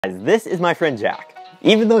Guys, this is my friend Jack.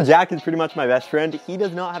 Even though Jack is pretty much my best friend, he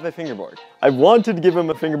does not have a fingerboard. I've wanted to give him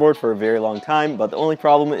a fingerboard for a very long time, but the only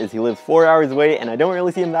problem is he lives 4 hours away and I don't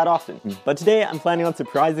really see him that often. But today I'm planning on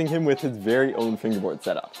surprising him with his very own fingerboard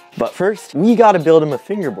setup. But first, we gotta build him a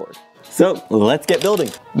fingerboard. So let's get building.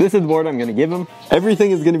 This is the board I'm gonna give him. Everything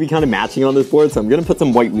is gonna be kind of matching on this board, so I'm gonna put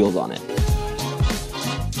some white wheels on it.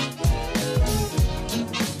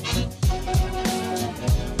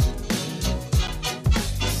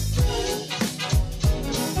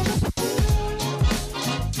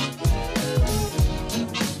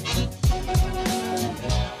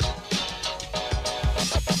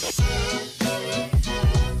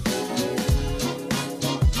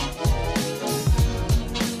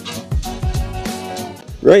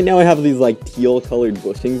 Right now I have these like teal colored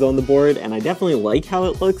bushings on the board and I definitely like how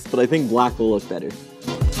it looks, but I think black will look better.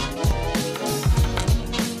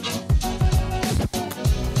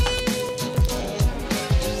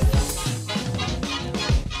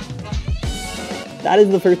 That is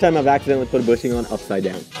the first time I've accidentally put a bushing on upside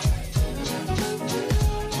down.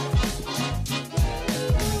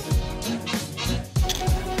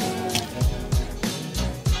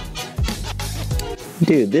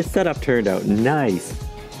 Dude, this setup turned out nice.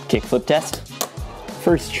 Kickflip test.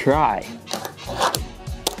 First try.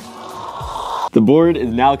 The board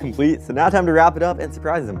is now complete, so now time to wrap it up and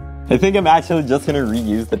surprise him. I think I'm actually just gonna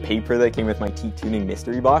reuse the paper that came with my T-tuning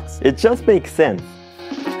mystery box. It just makes sense.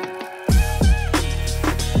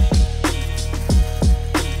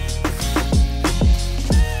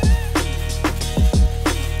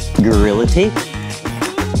 Gorilla tape.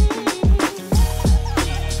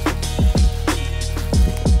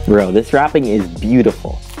 Bro, this wrapping is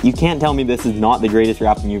beautiful. You can't tell me this is not the greatest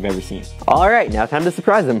wrapping you've ever seen. All right, now time to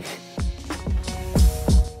surprise him.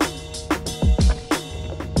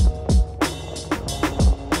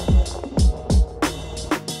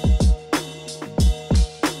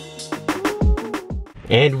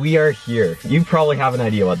 And we are here. You probably have an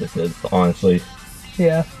idea what this is, honestly.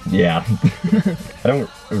 Yeah. Yeah. I don't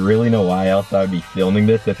really know why else I would be filming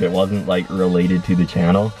this if it wasn't like related to the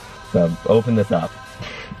channel. So open this up.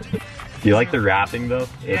 Do you like the wrapping though?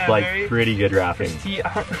 Yeah, it's like pretty good wrapping.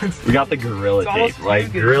 We got the Gorilla tape.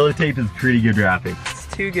 Like Gorilla tape is pretty good wrapping. It's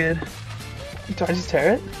too good. Do I just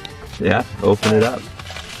tear it? Yeah, open it up.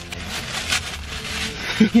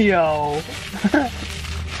 Yo.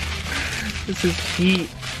 This is heat.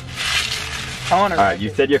 I want to. Alright,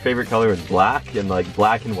 you said your favorite color was black and like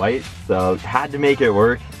black and white, so had to make it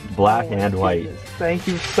work. Black and white. Thank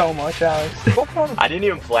you so much, Alex. I didn't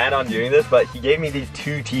even plan on doing this, but he gave me these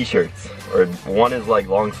two t-shirts. Or one is like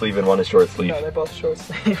long sleeve and one is short sleeve. No, they're both short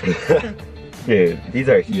sleeve. Dude, these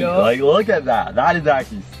are huge. Yo. Like, look at that. That is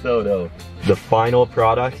actually so dope. The final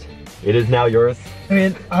product, it is now yours. I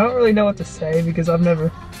mean, I don't really know what to say because I'm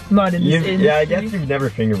not in this industry. Yeah, I guess you've never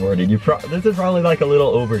fingerboarded. This is probably like a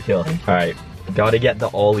little overkill. Alright, gotta get the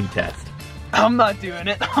ollie test. I'm not doing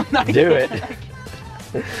it. I'm not Do it.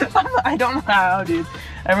 I don't know how, dude.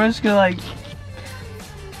 Everyone's gonna like.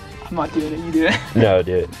 I'm not doing it. You do it. No,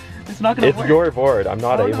 do it. It's not gonna work. It's your board. I'm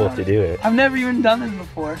not able to do it. I've never even done this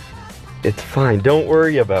before. It's fine. Don't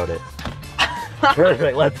worry about it.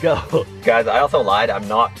 Perfect. Let's go. Guys, I also lied. I'm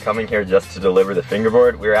not coming here just to deliver the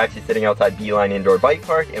fingerboard. We're actually sitting outside Beeline Indoor Bike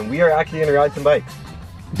Park, and we are actually gonna ride some bikes.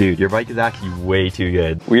 Dude, your bike is actually way too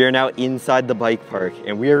good. We are now inside the bike park,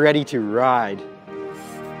 and we are ready to ride.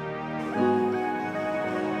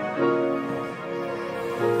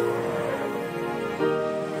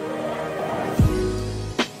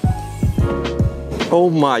 Oh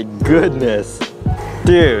my goodness.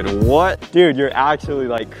 Dude, what? Dude, you're actually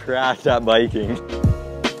like crashed at biking.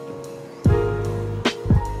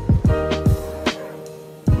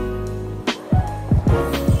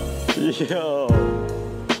 Yo.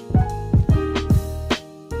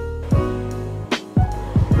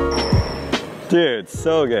 Dude,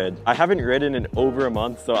 so good. I haven't ridden in over a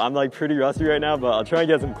month, so I'm like pretty rusty right now, but I'll try and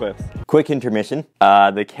get some clips. Quick intermission.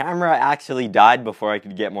 The camera actually died before I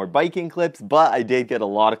could get more biking clips, but I did get a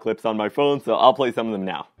lot of clips on my phone, so I'll play some of them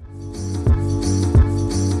now.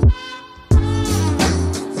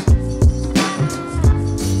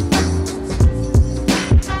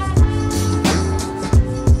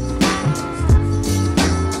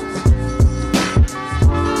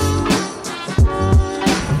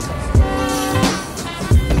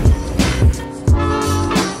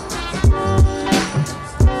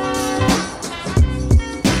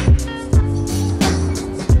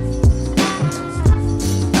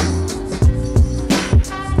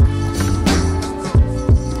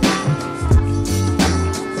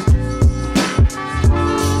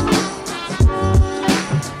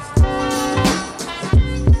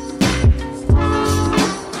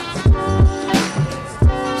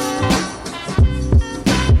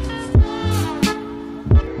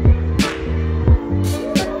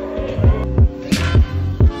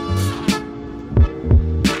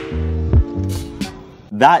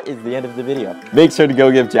 that is the end of the video. Make sure to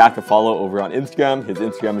go give Jack a follow over on Instagram. His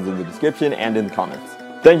Instagram is in the description and in the comments.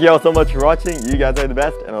 Thank you all so much for watching. You guys are the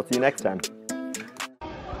best, and I'll see you next time.